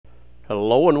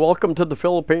Hello and welcome to the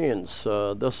Philippines.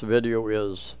 This video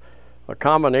is a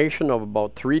combination of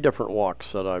about 3 different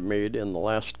walks that I made in the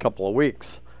last couple of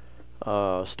weeks.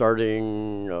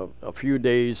 Starting a few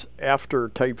days after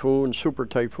Super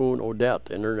Typhoon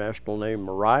Odette, international name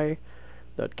Mirai,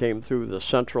 that came through the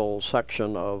central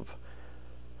section of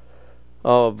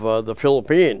the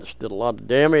Philippines. Did a lot of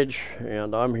damage,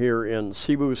 and I'm here in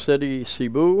Cebu City,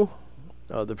 Cebu,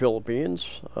 the Philippines.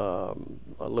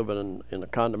 I live in a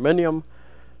condominium,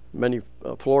 many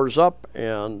floors up,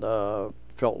 and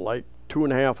felt like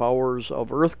 2.5 hours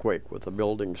of earthquake with the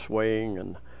building swaying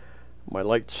and my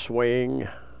lights swaying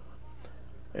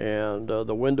and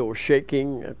the windows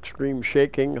shaking, extreme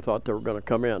shaking. I thought they were going to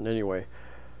come in. Anyway,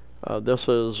 this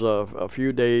is a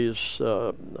few days,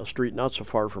 a street not so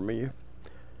far from me.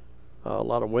 A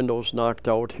lot of windows knocked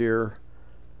out here.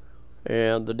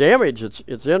 And the damage,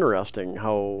 it's interesting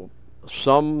how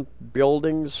some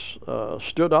buildings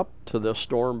stood up to this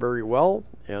storm very well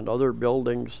and other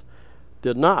buildings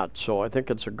did not. So I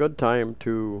think it's a good time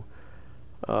to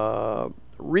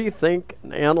rethink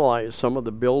and analyze some of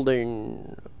the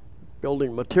building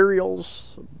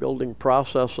materials, building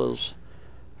processes,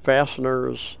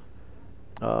 fasteners,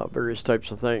 various types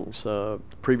of things.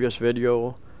 Previous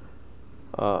video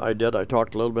I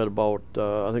talked a little bit about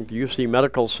I think the UC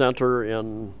Medical Center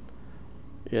in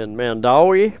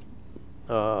Mandaue,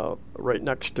 right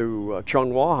next to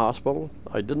Chung Hua Hospital.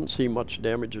 I didn't see much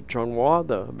damage at Chung Hua,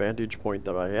 the vantage point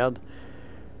that I had,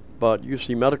 but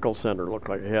UC Medical Center looked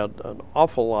like it had an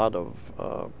awful lot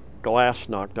of glass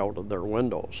knocked out of their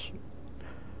windows.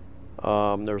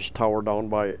 There's a tower down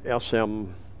by SM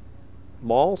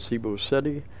Mall, Cebu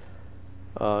City.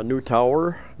 New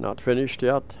tower, not finished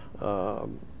yet. I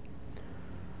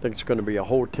think it's going to be a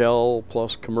hotel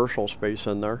plus commercial space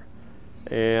in there,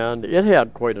 and it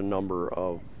had quite a number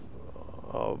of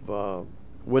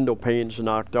window panes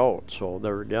knocked out. So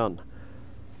there again,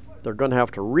 they're going to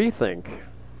have to rethink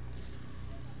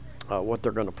what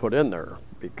they're going to put in there,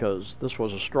 because this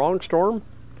was a strong storm,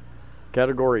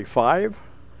 category 5.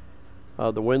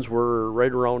 The winds were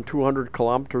right around 200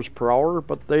 kilometers per hour,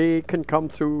 but they can come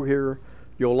through here.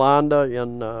 Yolanda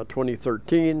in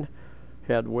 2013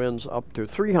 had winds up to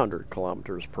 300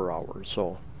 kilometers per hour.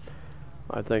 So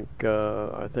I think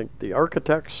the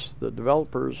architects, the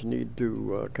developers, need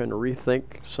to kind of rethink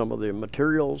some of the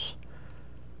materials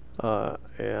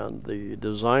and the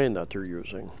design that they're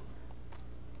using.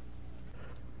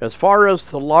 As far as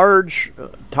the large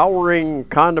towering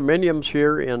condominiums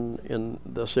here in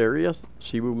this area,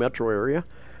 Cebu metro area,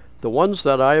 the ones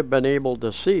that I have been able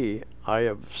to see,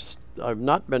 I've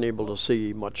not been able to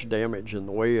see much damage in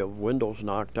the way of windows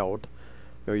knocked out.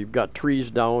 You know, you've got trees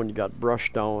down, you've got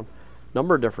brush down, a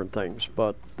number of different things,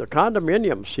 but the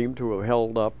condominiums seem to have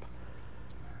held up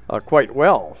quite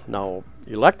well. Now,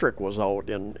 electric was out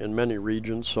in many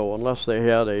regions, so unless they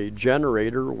had a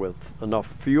generator with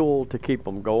enough fuel to keep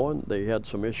them going, they had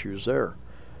some issues there.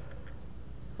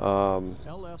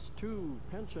 LS2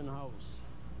 pension house.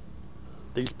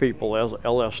 These people,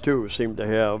 LS2, seem to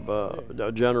have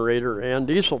a generator and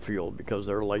diesel fuel, because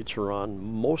their lights are on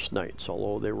most nights,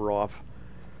 although they were off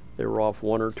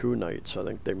 1 or 2 nights. I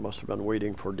think they must have been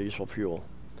waiting for diesel fuel.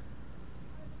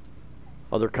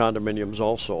 Other condominiums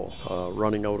also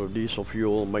running out of diesel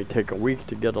fuel. It might take a week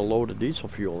to get a load of diesel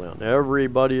fuel in.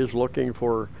 Everybody is looking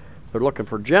for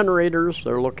generators.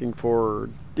 They're looking for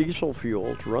diesel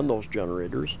fuel to run those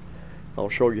generators. I'll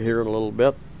show you here in a little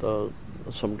bit.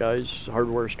 Some guy's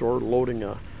hardware store loading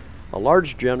a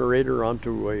large generator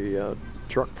onto a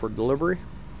truck for delivery.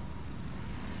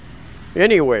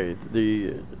 Anyway,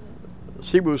 the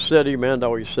Cebu City,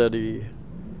 Mandaue City,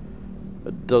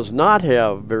 does not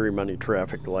have very many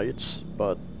traffic lights,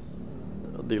 but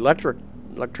the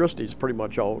electricity is pretty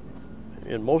much out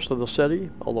in most of the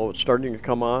city, although it's starting to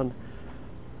come on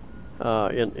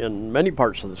in many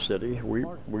parts of the city. We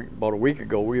about a week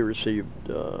ago we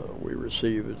received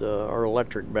our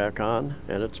electric back on,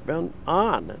 and it's been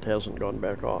on. It hasn't gone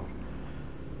back off.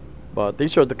 But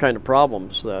these are the kind of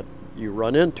problems that you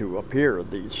run into up here.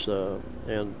 These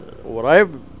and what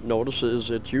I've noticed is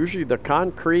it's usually the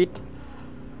concrete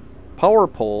power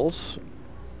poles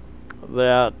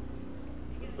that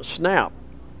snap.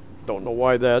 Don't know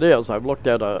why that is. I've looked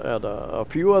at a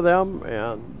few of them,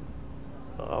 and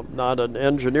I'm not an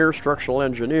engineer, structural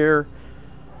engineer,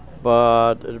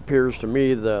 but it appears to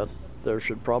me that there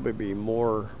should probably be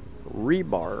more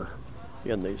rebar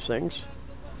in these things.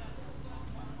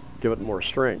 Give it more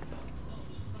strength.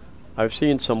 I've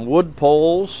seen some wood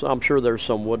poles. I'm sure there's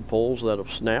some wood poles that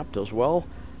have snapped as well,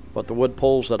 but the wood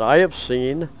poles that I have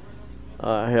seen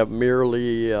have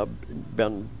merely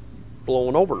been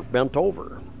blown over, bent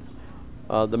over.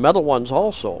 The metal ones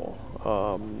also.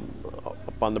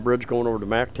 Up on the bridge going over to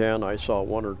MAC-10, I saw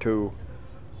one or two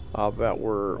that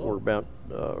were bent,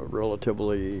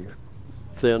 relatively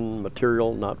thin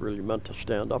material, not really meant to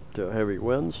stand up to heavy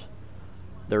winds.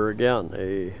 There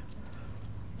again,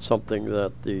 something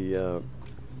that the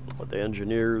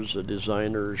engineers, the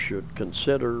designers should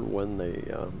consider when they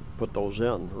put those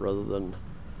in, rather than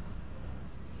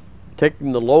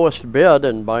taking the lowest bid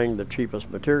and buying the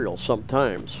cheapest material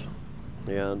sometimes.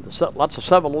 And lots of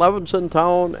 7-Elevens in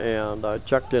town, and I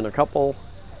checked in a couple,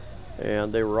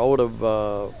 and they were out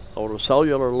of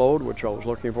cellular load, which I was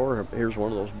looking for. Here's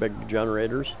one of those big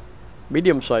generators,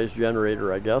 medium-sized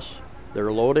generator, I guess.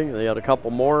 They're loading. They had a couple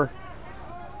more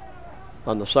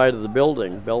on the side of the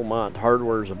building. Belmont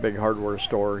Hardware is a big hardware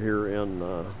store here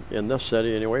in this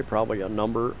city anyway. Probably a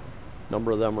number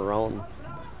of them around.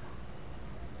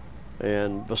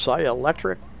 And Visayas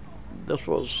Electric. This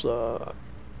was I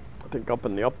think up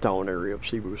in the Uptown area of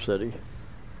Cebu City.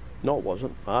 No, it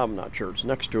wasn't. I'm not sure. It's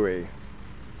next to a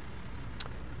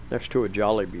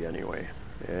Jollibee anyway.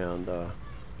 And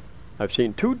I've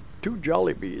seen two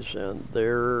Jollibees, and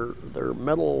their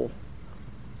metal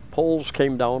poles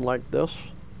came down like this.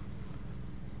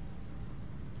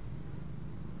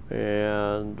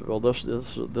 And well, this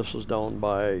is down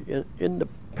by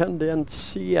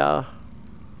Independencia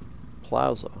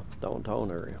Plaza,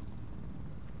 downtown area.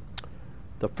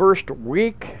 The first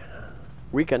week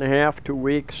and a half, 2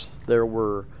 weeks, there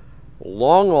were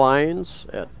long lines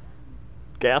at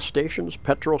gas stations,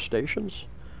 petrol stations,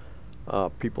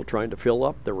 people trying to fill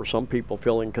up. There were some people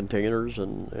filling containers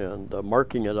and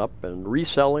marking it up and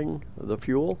reselling the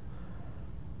fuel.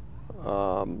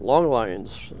 Long lines,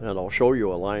 and I'll show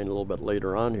you a line a little bit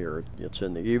later on here. It's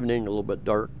in the evening, a little bit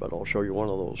dark, but I'll show you one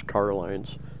of those car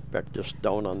lines. In fact, just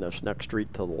down on this next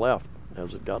street to the left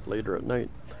as it got later at night.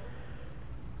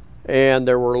 And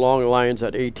there were long lines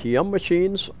at ATM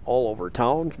machines all over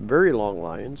town, very long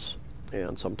lines,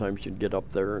 and sometimes you'd get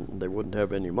up there and they wouldn't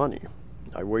have any money.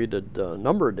 I waited a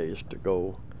number of days to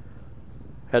go.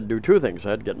 Had to do two things. I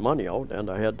had to get money out, and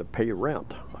I had to pay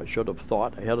rent. I should have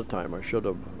thought ahead of time. I should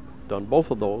have done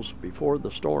both of those before the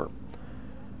storm.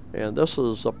 And this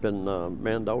is up in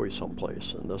Mandawi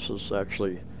someplace, and this is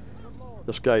actually,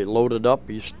 this guy loaded up.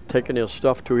 He's taking his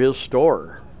stuff to his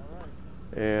store,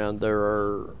 and there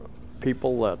are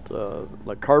people that,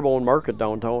 like Carbone Market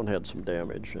downtown had some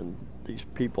damage, and these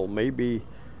people may be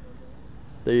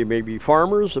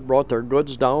farmers that brought their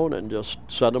goods down and just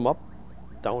set them up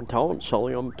downtown,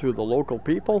 selling them to the local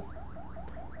people.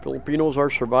 Filipinos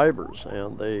are survivors,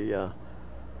 and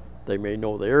they may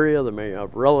know the area, they may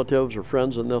have relatives or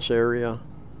friends in this area,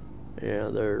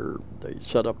 and they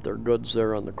set up their goods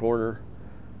there on the corner.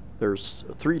 There's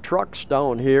 3 trucks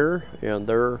down here, and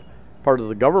they're part of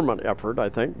the government effort, I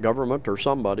think, government or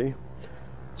somebody,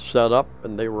 set up,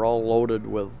 and they were all loaded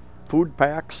with food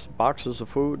packs, boxes of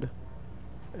food,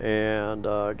 and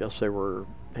I guess they were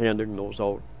handing those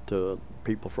out to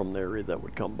people from the area that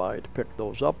would come by to pick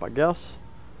those up, I guess.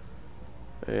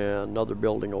 And another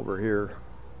building over here.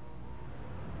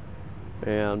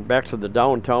 And back to the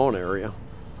downtown area.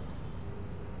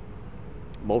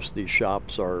 Most of these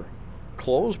shops are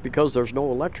closed because there's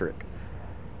no electric.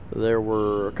 There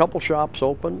were a couple shops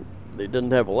open. They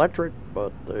didn't have electric,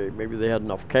 but maybe they had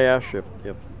enough cash if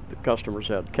the customers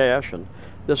had cash. And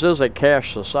this is a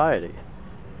cash society.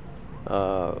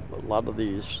 A lot of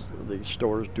these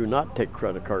stores do not take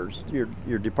credit cards.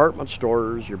 Your department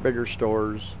stores, your bigger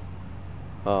stores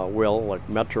will, like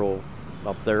Metro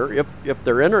up there, if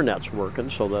their internet's working,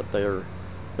 so that their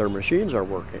machines are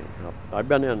working. I've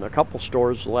been in a couple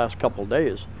stores the last couple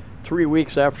days, 3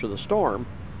 weeks after the storm,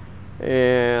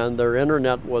 and their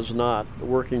internet was not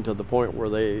working to the point where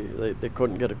they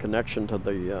couldn't get a connection to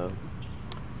the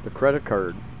credit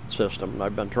card system. And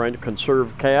I've been trying to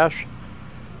conserve cash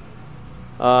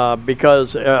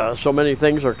because so many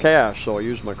things are cash, so I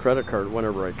use my credit card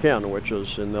whenever I can, which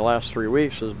is in the last 3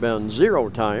 weeks has been 0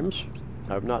 times.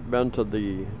 I've not been to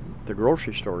the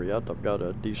grocery store yet. I've got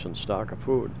a decent stock of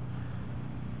food.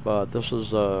 But this is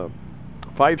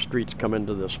 5 streets come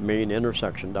into this main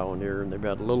intersection down here, and they've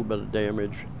had a little bit of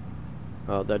damage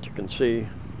that you can see.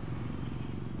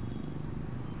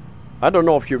 I don't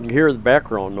know if you can hear the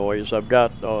background noise. I've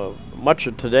got much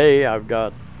of today. I've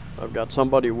got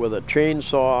somebody with a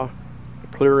chainsaw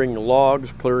clearing logs,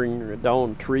 clearing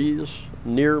down trees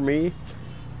near me.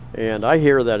 And I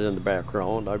hear that in the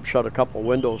background. I've shut a couple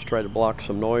windows, try to block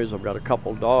some noise. I've got a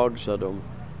couple dogs that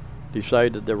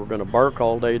decided they were going to bark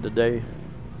all day today.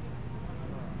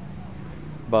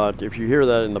 But if you hear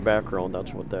that in the background,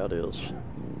 that's what that is.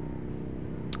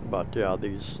 But yeah,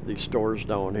 these stores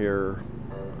down here,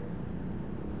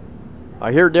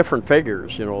 I hear different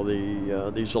figures. You know,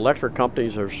 these electric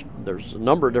companies. There's a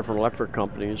number of different electric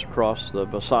companies across the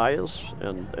Visayas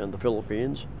and the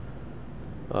Philippines.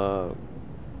 So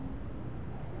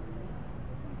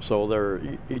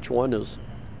each one is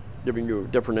giving you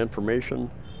different information.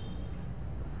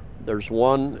 There's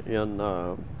one in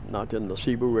not in the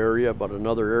Cebu area, but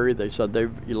another area. They said they've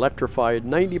electrified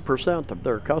 90% of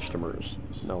their customers.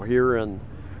 Now here in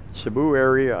Cebu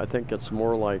area, I think it's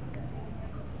more like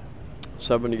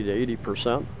 70 to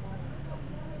 80%.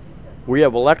 We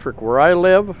have electric where I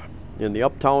live in the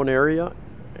Uptown area,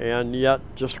 and yet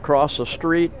just across the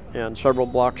street and several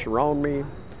blocks around me,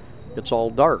 it's all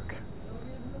dark,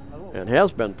 and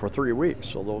has been for 3 weeks.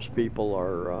 So those people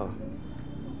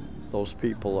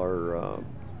are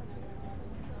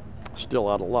still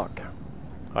out of luck.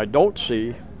 I don't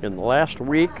see in the last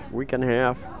week and a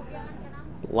half,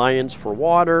 lines for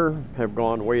water have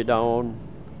gone way down.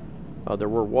 There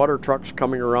were water trucks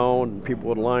coming around, and people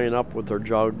would line up with their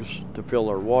jugs to fill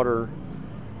their water,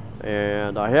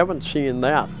 and I haven't seen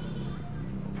that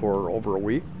for over a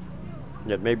week.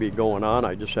 It may be going on,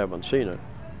 I just haven't seen it.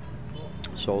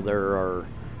 So there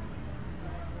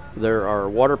are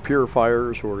water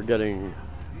purifiers who are getting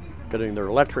their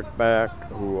electric back,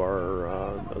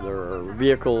 there are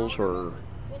vehicles who are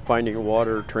finding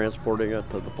water, transporting it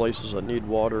to the places that need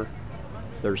water.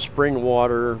 There's spring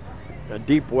water,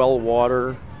 deep well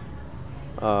water.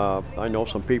 I know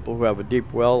some people who have a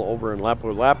deep well over in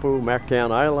Lapu-Lapu,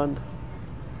 Mactan Island.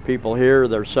 People here,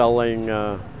 they're selling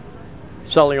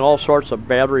all sorts of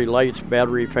battery lights,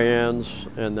 battery fans,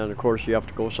 and then of course you have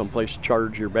to go someplace to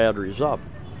charge your batteries up.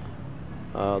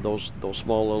 Those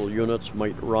small little units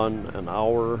might run an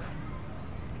hour,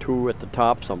 2 at the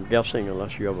top, so I'm guessing,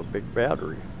 unless you have a big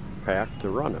battery pack to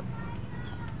run it.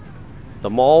 The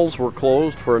malls were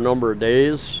closed for a number of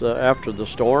days after the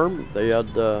storm. They had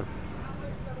a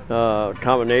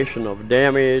combination of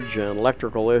damage and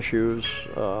electrical issues.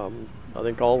 I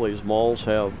think all these malls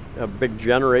have big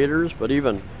generators, but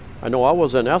even, I know I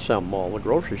was in SM Mall, the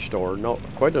grocery store,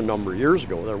 quite a number of years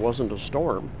ago. There wasn't a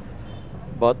storm,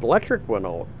 but the electric went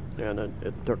out, and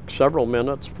it took several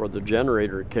minutes for the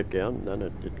generator to kick in. Then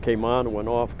it came on, went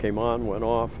off, came on, went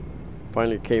off,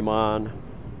 finally came on,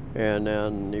 and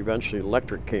then eventually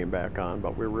electric came back on.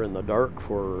 But we were in the dark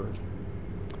for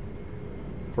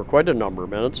quite a number of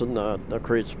minutes, and that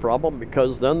creates a problem,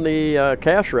 because then the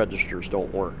cash registers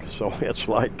don't work. So it's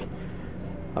like,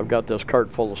 I've got this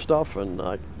cart full of stuff, and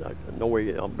I no way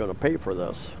I'm going to pay for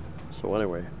this. So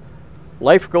anyway,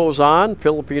 life goes on.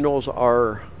 Filipinos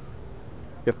are,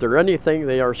 if they're anything,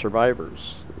 they are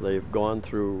survivors. They've gone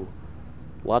through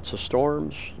lots of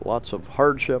storms, lots of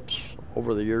hardships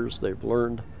over the years. They've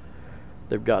learned.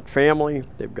 They've got family,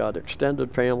 they've got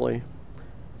extended family,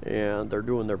 and they're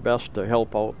doing their best to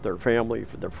help out their family,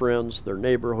 their friends, their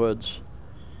neighborhoods.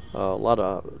 A lot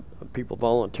of people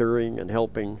volunteering and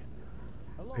helping.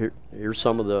 Here's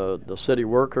some of the city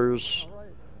workers.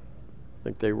 I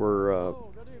think they were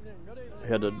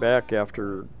headed back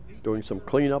after doing some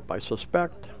cleanup, I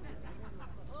suspect.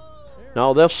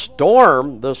 Now this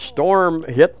storm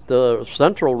hit the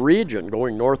central region,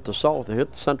 going north to south. It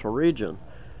hit the central region.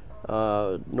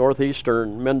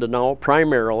 Northeastern Mindanao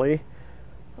primarily,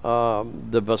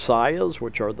 the Visayas,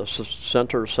 which are the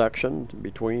center section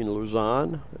between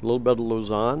Luzon, a little bit of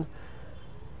Luzon.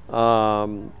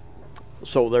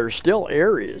 So there's still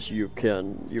areas you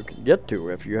can get to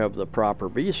if you have the proper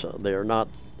visa. They're not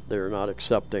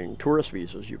accepting tourist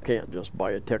visas. You can't just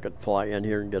buy a ticket, fly in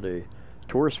here, and get a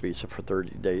tourist visa for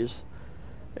 30 days.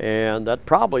 And that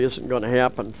probably isn't going to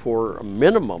happen for a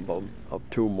minimum of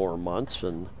 2 more months.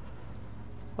 And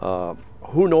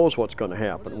who knows what's going to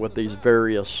happen with these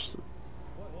various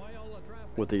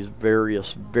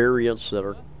variants that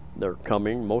are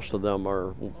coming. Most of them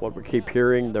are what we keep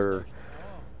hearing. They're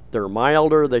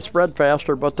milder. They spread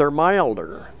faster, but they're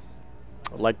milder,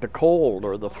 like the cold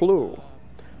or the flu.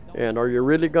 And are you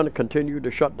really going to continue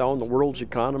to shut down the world's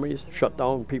economies, shut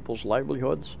down people's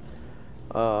livelihoods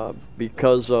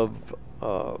because of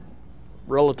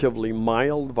relatively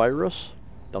mild virus?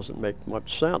 Doesn't make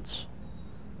much sense.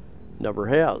 Never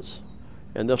has.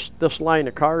 And this line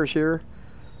of cars here,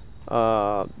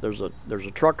 there's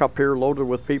a truck up here loaded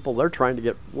with people. They're trying to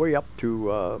get way up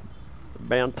to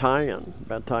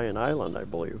Bantayan Island, I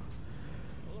believe,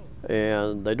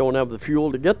 and they don't have the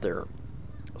fuel to get there.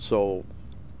 So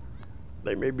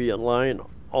they may be in line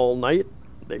all night.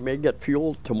 They may get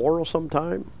fuel tomorrow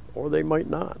sometime, or they might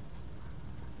not.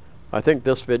 I think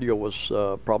this video was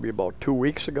probably about 2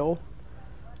 weeks ago.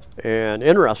 And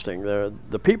interesting,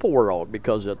 the people were out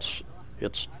because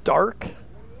it's dark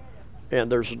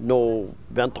and there's no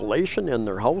ventilation in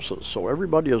their houses, so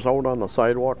everybody is out on the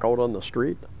sidewalk, out on the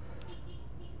street.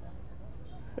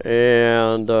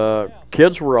 And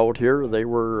kids were out here. They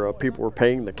were people were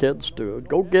paying the kids to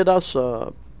go get us.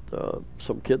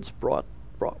 Some kids brought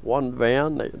one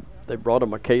van. They brought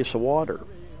them a case of water.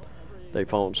 They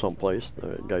found someplace.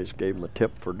 The guys gave them a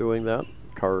tip for doing that.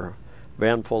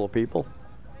 Van full of people.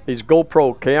 These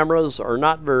GoPro cameras are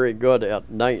not very good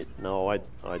at night. Now I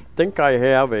think I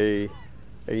have a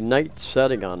night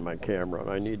setting on my camera, and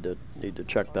I need to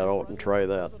check that out and try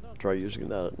that. Try using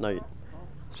that at night,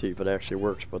 see if it actually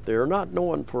works. But they are not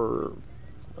known for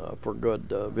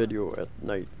good video at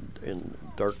night in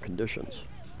dark conditions.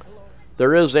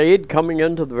 There is aid coming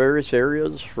into the various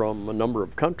areas from a number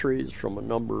of countries, from a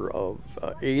number of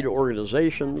aid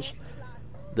organizations.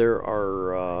 There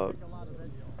are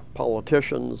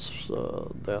politicians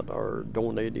that are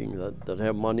donating, that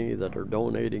have money, that are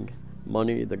donating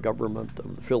money. The government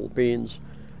of the Philippines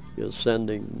is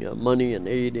sending money and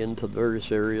aid into the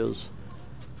various areas.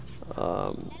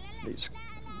 These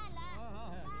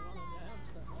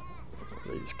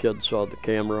kids saw the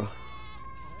camera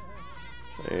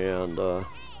and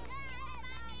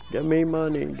give me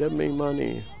money, give me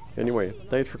money. Anyway,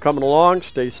 thanks for coming along.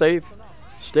 Stay safe,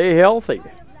 stay healthy,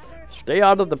 stay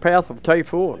out of the path of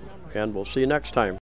typhoon, and we'll see you next time.